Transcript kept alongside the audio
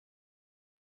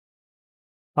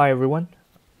Hi everyone,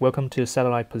 welcome to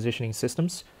Satellite Positioning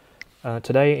Systems.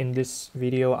 Today in this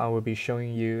video I will be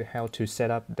showing you how to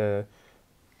set up the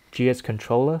GS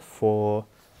controller for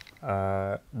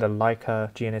the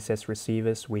Leica GNSS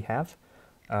receivers we have.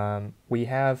 We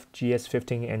have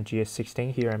GS15 and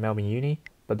GS16 here at Melbourne Uni,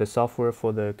 but the software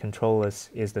for the controllers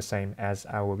is the same as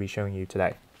I will be showing you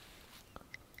today.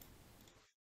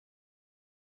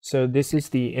 So this is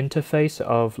the interface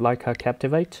of Leica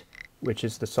Captivate, which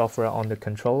is the software on the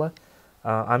controller.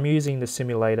 I'm using the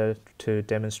simulator to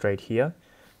demonstrate here,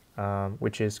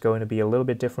 which is going to be a little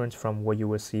bit different from what you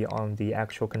will see on the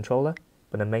actual controller,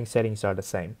 but the main settings are the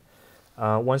same.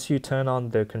 Once you turn on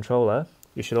the controller,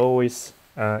 you should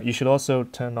also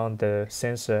turn on the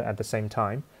sensor at the same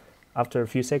time. After a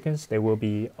few seconds, they will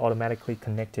be automatically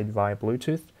connected via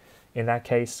Bluetooth. In that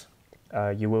case,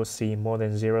 you will see more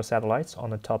than 0 satellites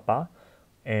on the top bar,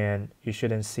 and you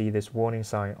shouldn't see this warning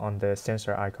sign on the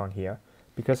sensor icon here.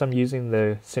 Because I'm using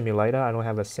the simulator, I don't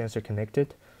have a sensor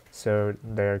connected, so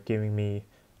they're giving me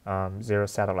 0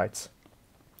 satellites.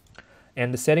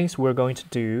 And the settings we're going to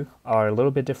do are a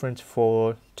little bit different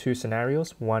for two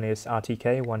scenarios. One is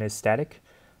RTK, one is static.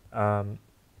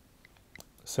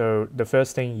 So the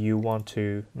first thing you want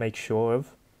to make sure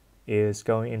of is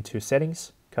going into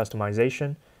Settings,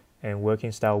 Customization, and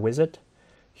Working Style Wizard.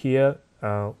 Here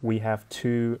we have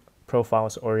two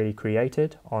profiles already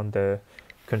created on the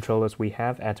controllers we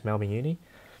have at Melbourne Uni.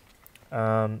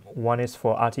 One is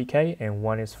for RTK and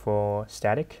one is for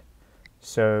static.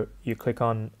 So you click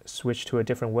on switch to a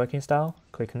different working style,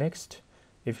 click next.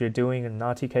 If you're doing an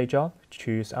RTK job,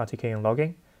 choose RTK and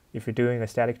logging. If you're doing a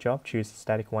static job, choose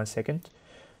static 1 second.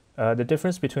 The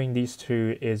difference between these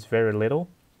two is very little.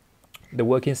 The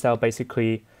working style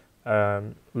basically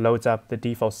loads up the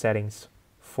default settings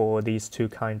for these two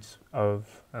kinds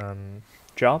of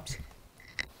jobs,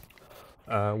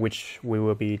 which we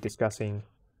will be discussing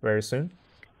very soon.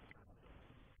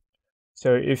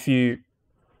 So if you've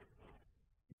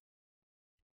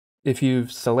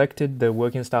selected the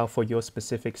working style for your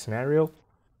specific scenario,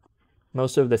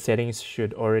 most of the settings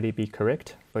should already be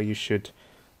correct, but you should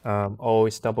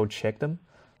always double check them.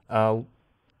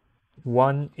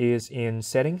 One is in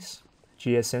settings,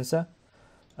 GS sensor.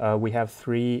 We have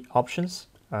 3 options.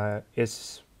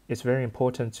 It's very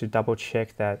important to double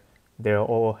check that they're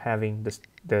all having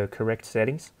the correct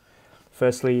settings.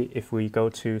 Firstly, if we go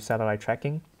to satellite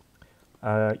tracking,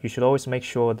 you should always make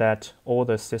sure that all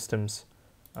the systems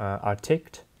are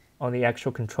ticked. On the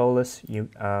actual controllers, you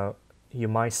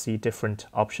might see different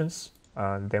options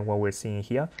than what we're seeing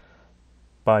here,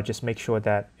 but just make sure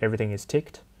that everything is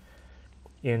ticked.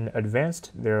 In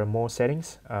advanced, there are more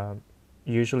settings.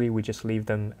 Usually we just leave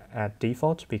them at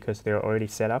default because they're already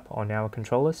set up on our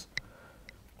controllers.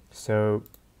 So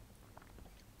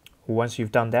once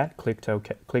you've done that, click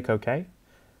OK.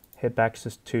 Head back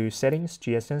to settings,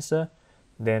 GS sensor,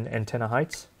 then antenna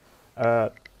heights.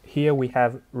 Here we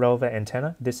have relevant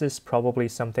antenna. This is probably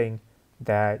something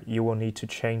that you will need to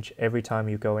change every time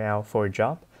you go out for a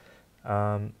job.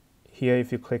 Here,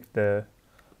 if you click the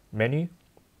menu,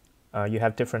 you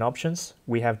have different options.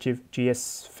 We have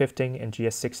GS15 and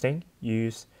GS16.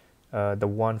 Use the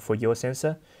one for your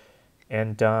sensor.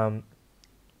 And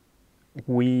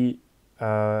we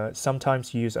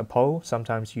sometimes use a pole,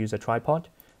 sometimes use a tripod.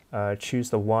 Choose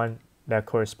the one that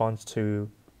corresponds to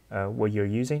what you're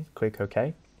using. Click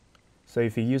OK. So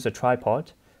if you use a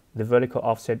tripod, the vertical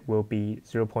offset will be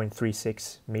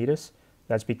 0.36 meters.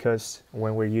 That's because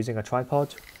when we're using a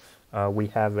tripod, we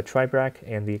have a tri-bracket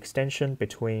and the extension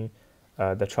between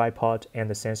the tripod and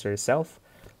the sensor itself,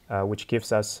 which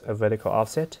gives us a vertical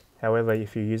offset. However,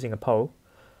 if you're using a pole,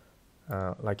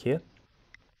 like here,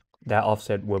 that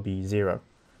offset will be 0.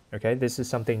 Okay, this is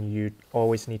something you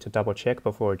always need to double check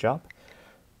before a job.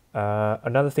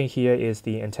 Another thing here is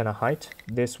the antenna height.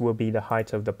 This will be the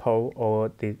height of the pole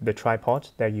or the tripod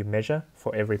that you measure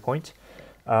for every point.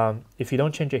 If you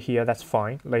don't change it here, that's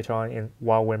fine. Later on,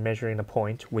 while we're measuring a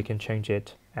point, we can change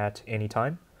it at any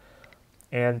time.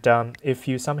 And if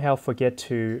you somehow forget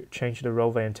to change the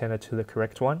rover antenna to the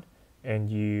correct one, and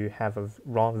you have a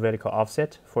wrong vertical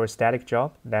offset for a static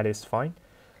job, that is fine.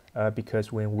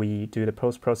 Because when we do the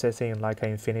post-processing in Leica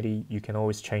Infinity, you can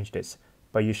always change this,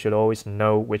 but you should always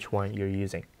know which one you're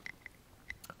using.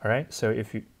 All right, so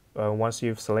if you once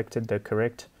you've selected the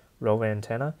correct rover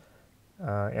antenna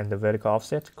and the vertical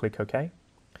offset, click OK.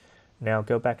 Now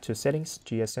go back to settings,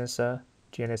 GS sensor,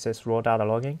 GNSS raw data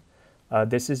logging.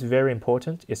 This is very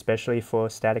important, especially for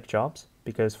static jobs,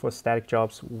 because for static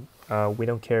jobs, we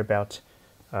don't care about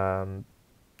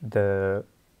the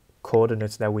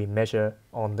coordinates that we measure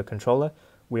on the controller.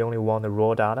 We only want the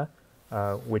raw data,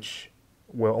 which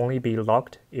will only be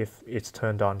logged if it's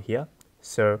turned on here.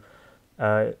 So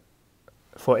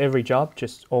for every job,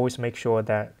 just always make sure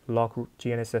that log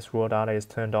GNSS raw data is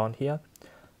turned on here,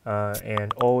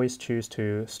 and always choose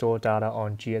to store data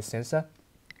on GS sensor.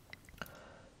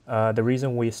 The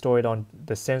reason we store it on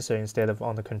the sensor instead of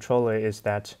on the controller is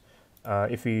that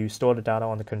if you store the data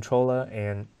on the controller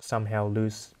and somehow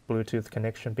lose Bluetooth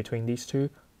connection between these two,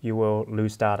 you will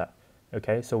lose data.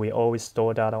 Okay, so we always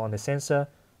store data on the sensor,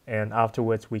 and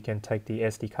afterwards we can take the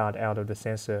SD card out of the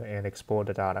sensor and export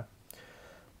the data.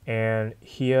 And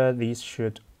here these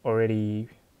should already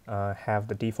have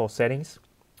the default settings.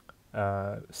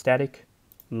 Static,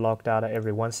 log data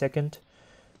every 1 second,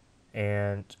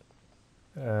 and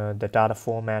the data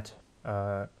format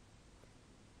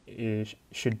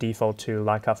should default to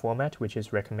Leica format, which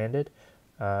is recommended.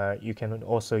 You can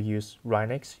also use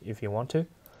Rhinex if you want to,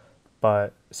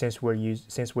 but since we're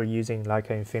using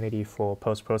Leica Infinity for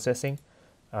post-processing,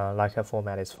 Leica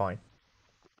format is fine.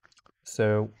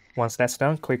 So once that's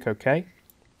done, click OK.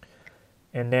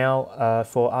 And now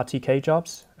for RTK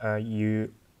jobs,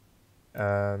 you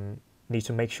need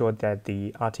to make sure that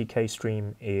the RTK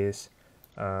stream is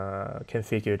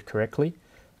configured correctly.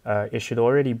 It should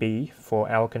already be for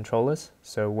our controllers.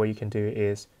 So what you can do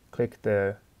is click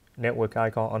the network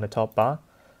icon on the top bar,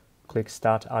 click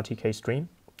Start RTK Stream.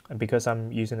 And because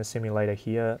I'm using a simulator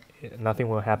here, nothing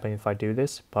will happen if I do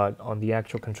this. But on the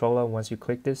actual controller, once you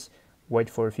click this, wait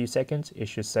for a few seconds. It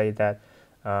should say that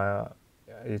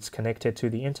it's connected to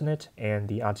the internet and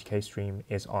the RTK stream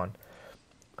is on.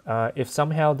 If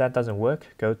somehow that doesn't work,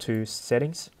 go to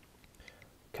Settings,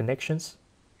 Connections,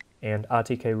 and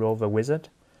RTK Rover Wizard.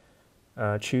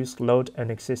 Choose Load an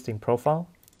Existing Profile.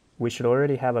 We should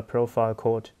already have a profile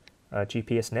called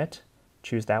GPSnet.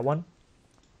 Choose that one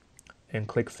and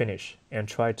click Finish and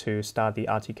try to start the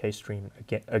RTK stream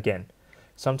again.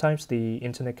 Sometimes the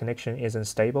internet connection isn't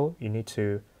stable. You need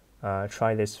to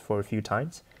try this for a few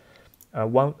times. There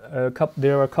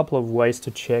are a couple of ways to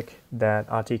check that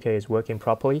RTK is working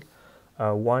properly.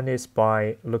 One is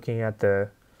by looking at the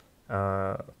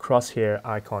crosshair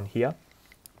icon here.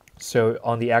 So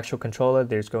on the actual controller,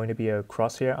 there's going to be a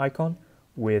crosshair icon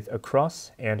with a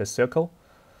cross and a circle.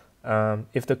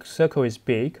 If the circle is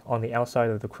big on the outside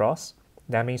of the cross,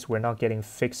 that means we're not getting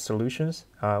fixed solutions,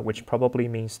 which probably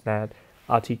means that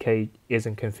RTK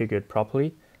isn't configured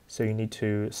properly. So you need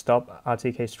to stop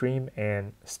RTK stream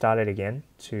and start it again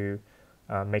to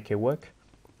make it work.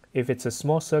 If it's a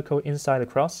small circle inside the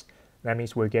cross, that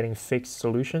means we're getting fixed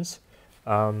solutions,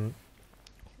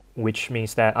 which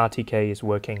means that RTK is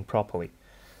working properly.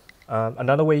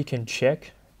 Another way you can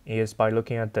check is by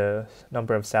looking at the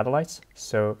number of satellites.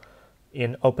 So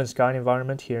in open sky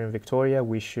environment here in Victoria,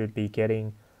 we should be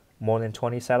getting more than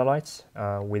 20 satellites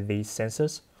with these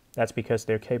sensors. That's because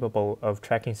they're capable of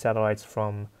tracking satellites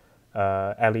from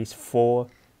at least 4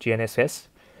 GNSS.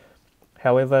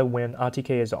 However, when RTK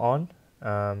is on,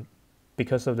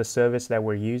 because of the service that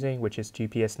we're using, which is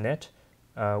GPSnet,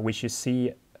 we should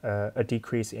see a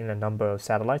decrease in the number of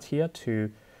satellites here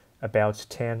to about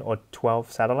 10 or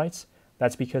 12 satellites.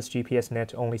 That's because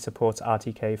GPSnet only supports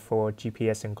RTK for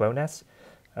GPS and GLONASS,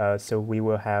 so we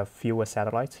will have fewer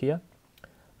satellites here.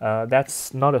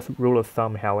 That's not a rule of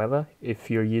thumb, however. If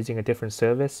you're using a different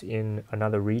service in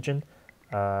another region,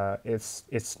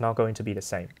 it's not going to be the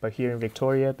same. But here in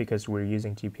Victoria, because we're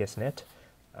using GPSnet,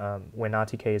 when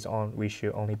RTK is on, we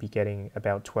should only be getting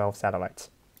about 12 satellites.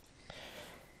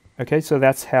 Okay, so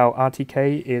that's how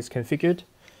RTK is configured.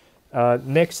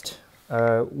 Next,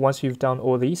 once you've done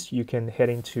all these, you can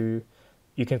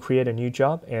create a new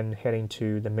job and head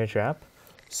into the Measure app.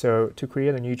 So to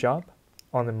create a new job,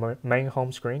 on the main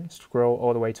home screen, scroll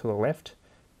all the way to the left,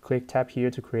 click Tap here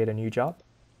to create a new job,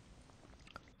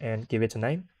 and give it a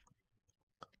name.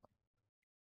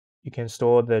 You can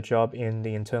store the job in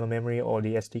the internal memory or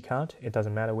the SD card. It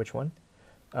doesn't matter which one.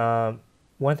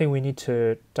 One thing we need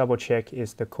to double check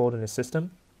is the coordinate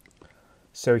system.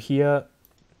 So here,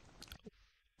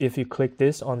 if you click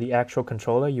this on the actual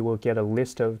controller, you will get a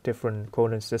list of different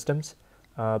coordinate systems.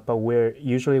 But we're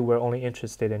only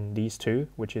interested in these two,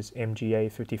 which is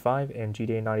MGA55 and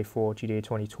GDA94,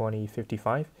 GDA2020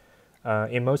 55.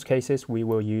 In most cases, we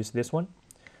will use this one,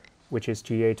 which is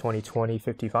GDA2020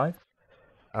 55.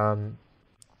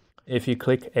 If you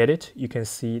click Edit, you can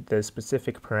see the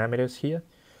specific parameters here.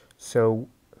 So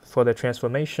for the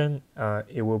transformation,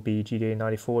 it will be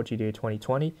GDA94,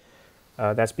 GDA2020.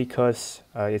 That's because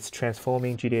it's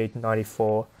transforming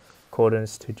GDA94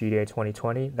 coordinates to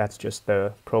GDA2020. That's just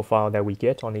the profile that we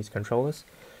get on these controllers.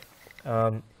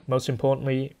 Most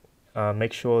importantly,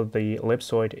 make sure the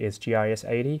ellipsoid is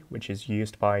GIS80, which is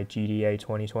used by GDA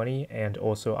 2020 and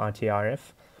also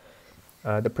RTRF.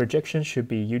 The projection should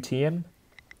be UTM,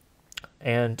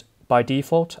 and by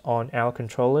default on our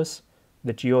controllers,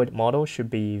 the geoid model should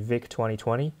be VIC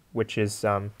 2020, which is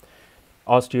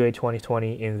AusGA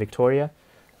 2020 in Victoria.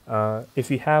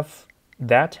 If you have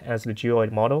that as the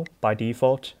geoid model, by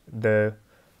default, the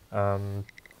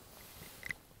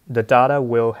data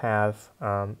will have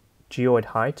geoid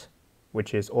height,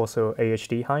 which is also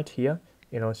AHD height here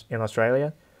in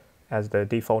Australia as the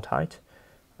default height.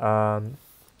 However,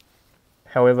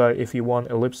 if you want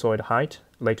ellipsoid height,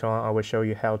 later on I will show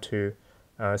you how to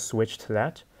switch to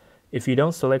that. If you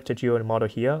don't select a geoid model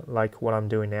here, like what I'm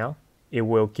doing now, it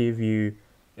will give you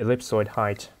ellipsoid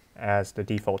height as the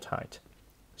default height.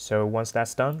 So once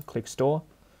that's done, click Store,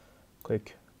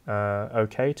 click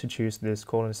OK to choose this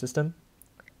coordinate system,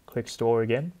 click Store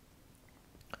again,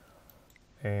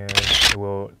 and it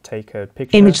will take a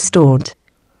picture. Image stored.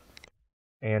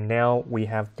 And now we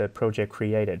have the project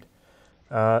created.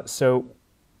 So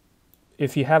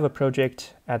if you have a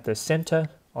project at the center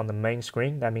on the main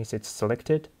screen, that means it's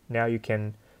selected. Now you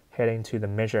can head into the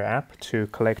Measure app to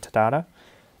collect data.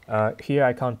 Here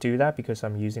I can't do that because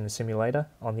I'm using the simulator.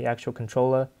 On the actual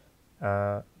controller,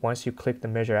 once you click the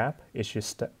Measure app, it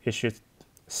should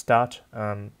start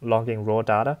logging raw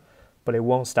data, but it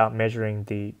won't start measuring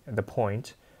the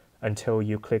point until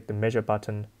you click the Measure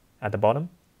button at the bottom.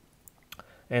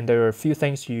 And there are a few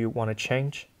things you want to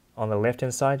change on the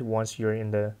left-hand side once you're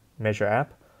in the Measure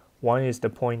app. One is the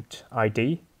point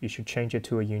ID. You should change it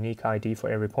to a unique ID for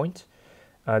every point.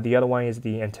 The other one is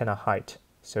the antenna height.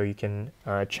 So you can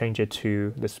change it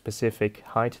to the specific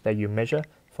height that you measure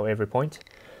for every point.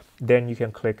 Then you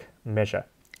can click Measure.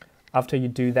 After you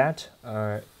do that,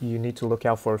 you need to look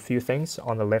out for a few things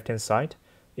on the left-hand side.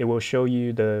 It will show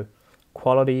you the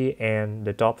quality and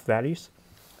the DOP values.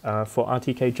 For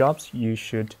RTK jobs, you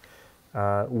should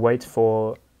wait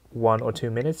for 1 or 2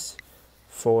 minutes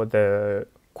for the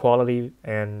quality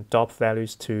and DOP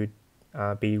values to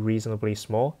be reasonably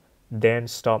small, then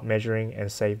stop measuring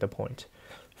and save the point.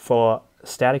 For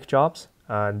static jobs,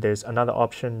 there's another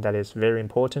option that is very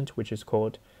important, which is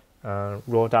called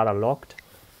raw data logged.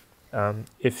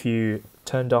 If you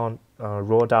turned on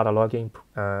raw data logging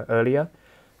earlier,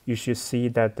 you should see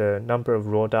that the number of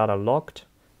raw data logged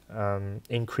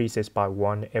increases by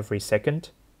 1 every second.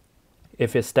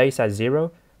 If it stays at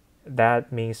 0,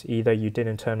 that means either you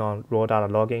didn't turn on raw data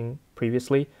logging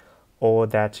previously, or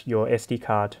that your SD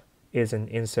card isn't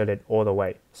inserted all the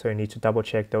way. So you need to double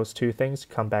check those two things,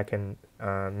 come back and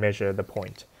measure the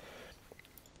point.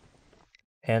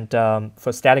 And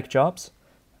for static jobs,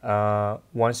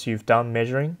 once you've done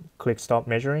measuring, click Stop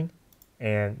Measuring,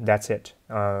 and that's it.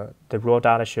 The raw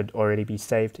data should already be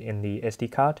saved in the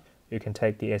SD card. You can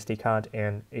take the SD card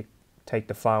and take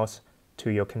the files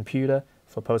to your computer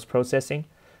for post-processing.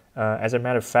 As a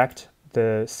matter of fact,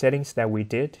 the settings that we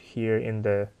did here in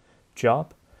the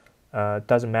job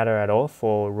doesn't matter at all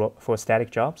for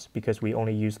static jobs because we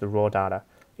only use the raw data.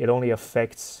 It only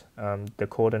affects the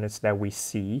coordinates that we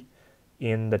see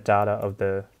in the data of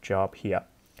the job here.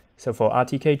 So for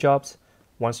RTK jobs,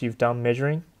 once you've done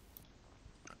measuring,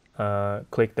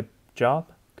 click the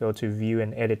job, go to View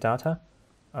and Edit Data.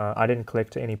 I didn't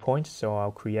collect any points, so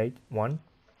I'll create one.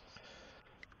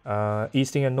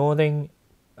 Easting and northing,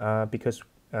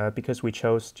 because we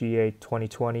chose GA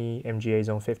 2020 MGA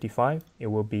Zone 55, it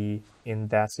will be in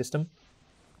that system.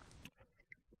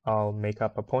 I'll make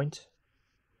up a point.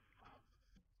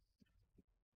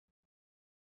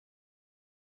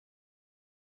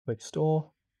 Click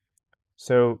Store.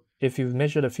 So if you've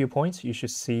measured a few points, you should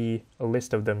see a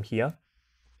list of them here.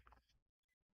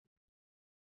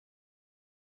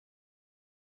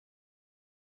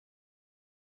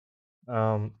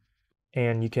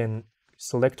 And you can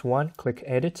select one, click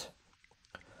Edit.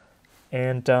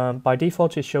 And by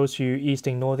default, it shows you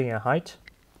easting, northing, and height.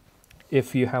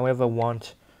 If you, however,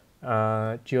 want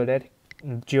geodetic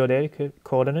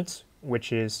coordinates,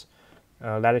 which is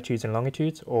latitudes and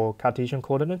longitudes, or Cartesian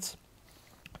coordinates,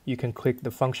 you can click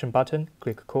the function button,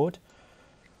 click Chord.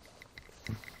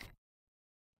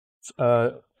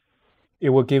 It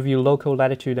will give you local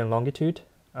latitude and longitude.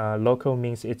 Local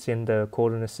means it's in the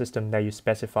coordinate system that you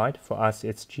specified. For us,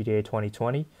 it's GDA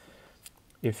 2020.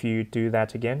 If you do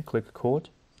that again, click Chord.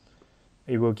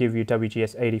 It will give you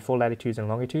WGS 84 latitudes and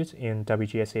longitudes in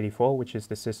WGS 84, which is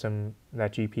the system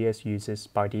that GPS uses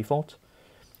by default.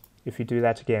 If you do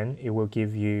that again, it will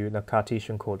give you the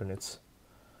Cartesian coordinates.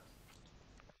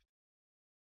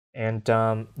 And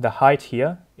the height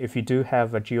here, if you do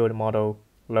have a geoid model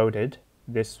loaded,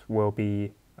 this will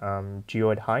be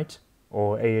geoid height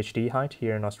or AHD height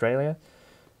here in Australia.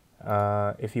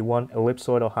 If you want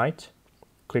ellipsoidal height,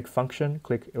 click function,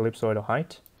 click ellipsoidal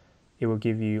height. It will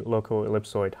give you local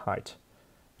ellipsoid height.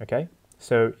 Okay,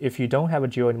 so if you don't have a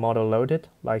geoid model loaded,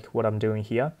 like what I'm doing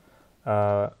here,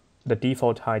 the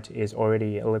default height is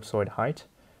already ellipsoid height.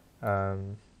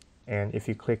 And if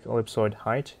you click ellipsoid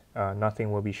height,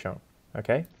 nothing will be shown.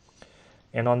 Okay,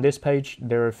 and on this page,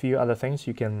 there are a few other things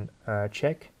you can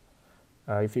check.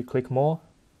 If you click more,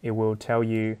 it will tell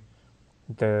you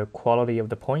the quality of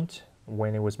the point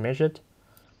when it was measured,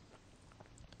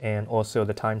 and also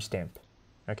the timestamp.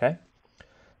 Okay,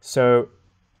 so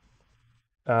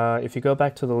if you go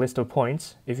back to the list of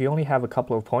points, if you only have a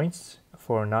couple of points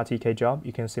for an RTK job,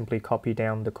 you can simply copy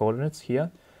down the coordinates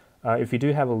here. If you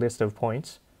do have a list of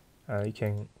points, you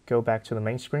can go back to the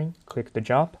main screen, click the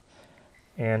job,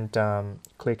 and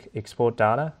click export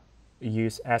data,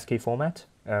 use ASCII format,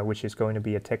 which is going to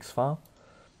be a text file,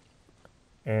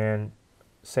 and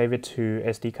save it to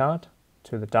SD card,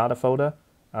 to the data folder.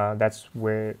 That's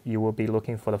where you will be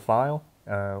looking for the file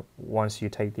once you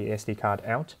take the SD card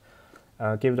out.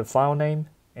 Give it a file name,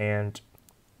 and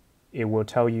it will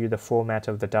tell you the format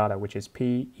of the data, which is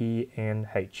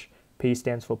PENH. P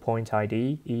stands for point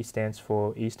ID, E stands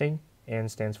for easting, N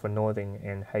stands for northing,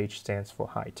 and H stands for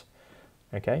height.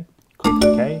 Okay, click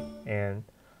OK, and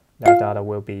that data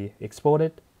will be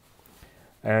exported.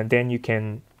 And then you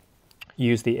can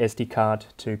use the SD card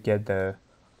to get the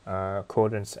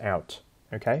coordinates out.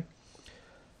 Okay.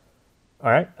 All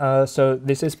right. So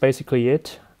this is basically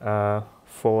it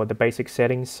for the basic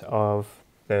settings of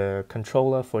the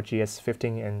controller for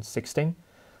GS15 and 16.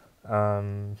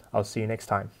 I'll see you next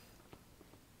time.